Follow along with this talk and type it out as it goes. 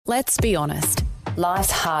Let's be honest.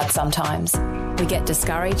 Life's hard sometimes. We get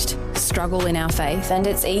discouraged, struggle in our faith, and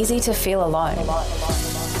it's easy to feel alone.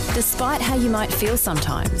 Despite how you might feel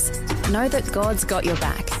sometimes, know that God's got your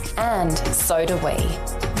back. And so do we.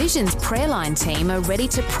 Vision's prayer line team are ready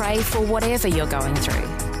to pray for whatever you're going through.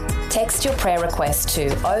 Text your prayer request to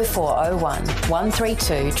 0401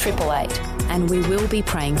 132 888 and we will be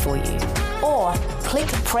praying for you. Or click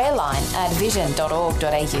prayerline at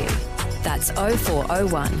vision.org.au. That's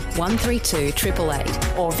 0401 132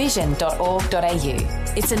 888 or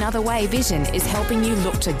vision.org.au. It's another way Vision is helping you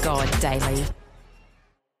look to God daily.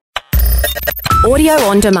 Audio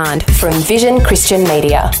on demand from Vision Christian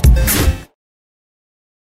Media.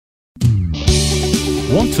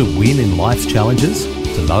 Want to win in life's challenges?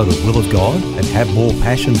 To know the will of God and have more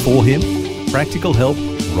passion for Him? Practical help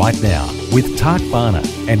right now with Tak Bhana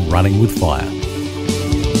and Running with Fire.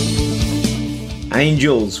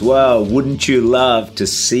 Angels, wow, wouldn't you love to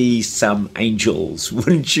see some angels?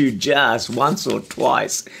 Wouldn't you just once or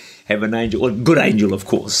twice have an angel, a good angel, of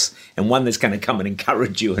course, and one that's going to come and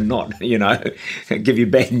encourage you and not, give you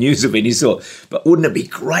bad news of any sort. But wouldn't it be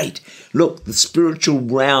great? Look, the spiritual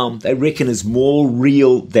realm, they reckon, is more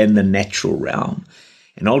real than the natural realm.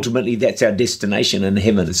 And ultimately, that's our destination in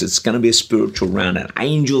heaven. It's going to be a spiritual realm, and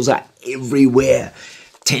angels are everywhere.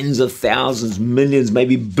 Tens of thousands, millions,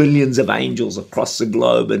 maybe billions of angels across the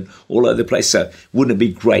globe and all over the place. So wouldn't it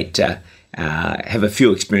be great to have a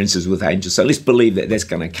few experiences with angels? So let's believe that that's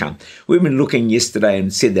going to come. We've been looking yesterday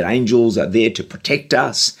and said that angels are there to protect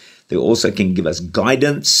us. They also can give us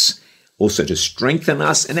guidance, also to strengthen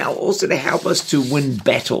us, and also to help us to win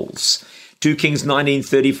battles. 2 Kings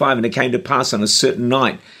 19:35, and it came to pass on a certain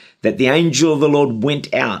night that the angel of the Lord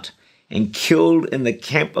went out and killed in the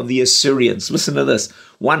camp of the Assyrians, listen to this,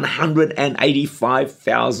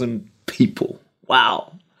 185,000 people.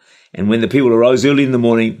 Wow. And when the people arose early in the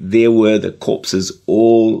morning, there were the corpses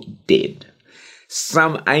all dead.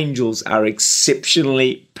 Some angels are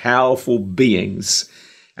exceptionally powerful beings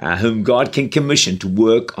whom God can commission to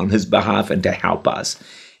work on His behalf and to help us.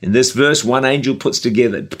 In this verse, one angel puts to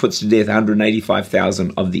death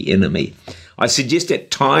 185,000 of the enemy. I suggest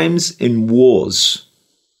at times in wars,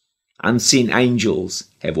 unseen angels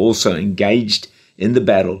have also engaged in the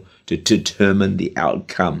battle to determine the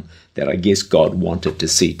outcome that I guess God wanted to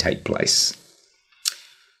see take place.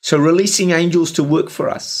 So releasing angels to work for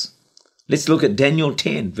us. Let's look at Daniel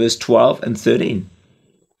 10, verse 12 and 13.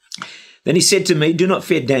 Then he said to me, "Do not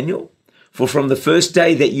fear, Daniel, for from the first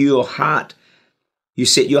day that you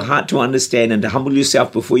set your heart to understand and to humble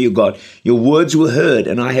yourself before your God, your words were heard,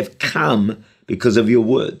 and I have come because of your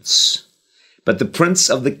words. But the prince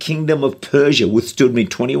of the kingdom of Persia withstood me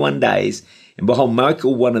 21 days, and behold,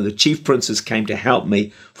 Michael, one of the chief princes, came to help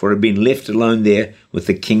me, for I had been left alone there with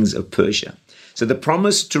the kings of Persia." So the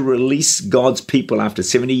promise to release God's people after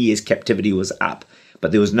 70 years captivity was up,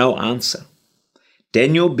 but there was no answer.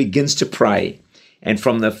 Daniel begins to pray, and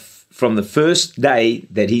from the first day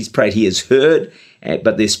that he's prayed, he has heard,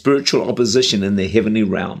 but there's spiritual opposition in the heavenly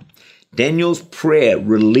realm. Daniel's prayer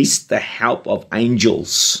released the help of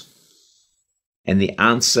angels, and the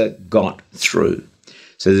answer got through.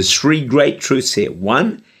 So there's three great truths here.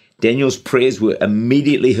 One, Daniel's prayers were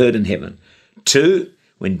immediately heard in heaven. Two,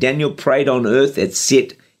 when Daniel prayed on earth, it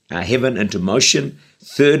set heaven into motion.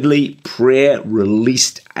 Thirdly, prayer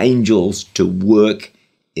released angels to work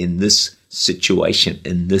in this situation,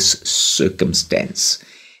 in this circumstance.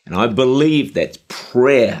 And I believe that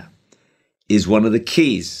prayer is one of the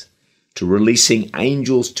keys to releasing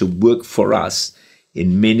angels to work for us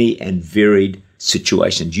in many and varied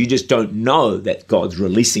situations. You just don't know that God's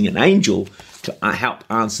releasing an angel to help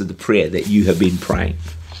answer the prayer that you have been praying.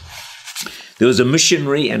 There was a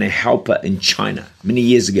missionary and a helper in China many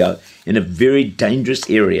years ago in a very dangerous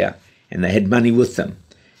area, and they had money with them.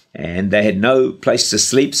 And they had no place to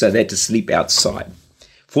sleep, so they had to sleep outside.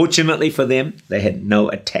 Fortunately for them, they had no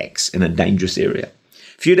attacks in a dangerous area.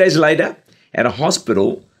 A few days later, at a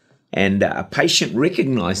hospital, and a patient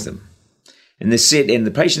recognized them. And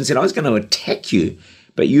the patient said, "I was going to attack you,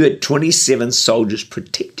 but you had 27 soldiers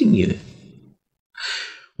protecting you."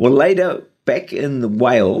 Well, later, back in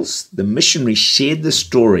Wales, the missionary shared the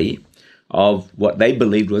story of what they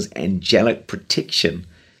believed was angelic protection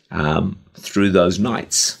through those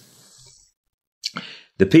nights.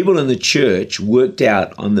 The people in the church worked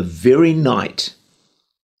out on the very night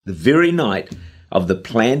of the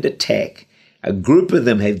planned attack, a group of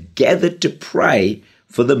them had gathered to pray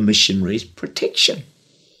for the missionary's protection.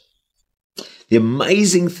 The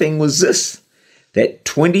amazing thing was this, that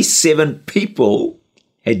 27 people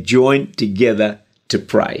had joined together to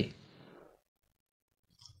pray.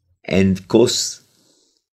 And of course,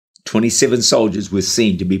 27 soldiers were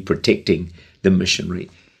seen to be protecting the missionary.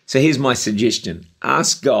 So here's my suggestion.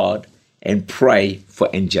 Ask God and pray for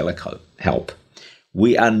angelic help.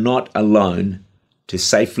 We are not alone to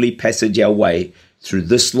safely passage our way through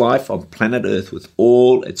this life on planet Earth with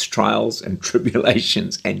all its trials and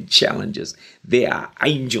tribulations and challenges. There are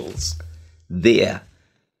angels there,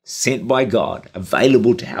 sent by God,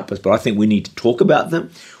 available to help us. But I think we need to talk about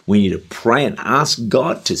them. We need to pray and ask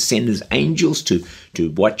God to send his angels to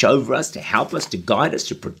watch over us, to help us, to guide us,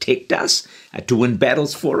 to protect us, to win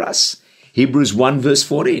battles for us. Hebrews 1 verse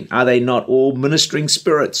 14, are they not all ministering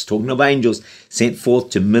spirits, talking of angels, sent forth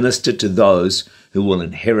to minister to those who will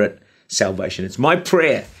inherit salvation? It's my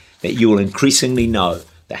prayer that you will increasingly know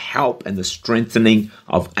the help and the strengthening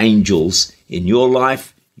of angels in your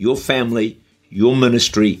life, your family, your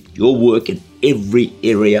ministry, your work, in every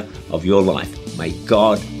area of your life. May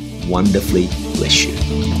God wonderfully bless you.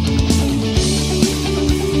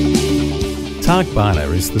 Tak Bhana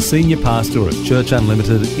is the Senior Pastor of Church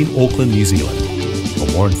Unlimited in Auckland, New Zealand. For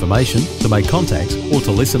more information, to make contact or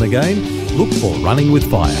to listen again, look for Running with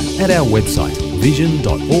Fire at our website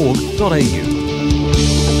vision.org.au.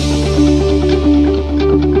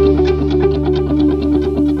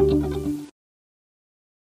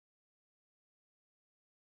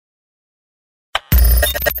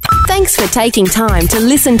 Thanks for taking time to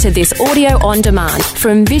listen to this audio on demand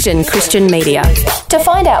from Vision Christian Media. To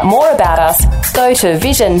find out more about us, go to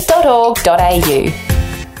vision.org.au.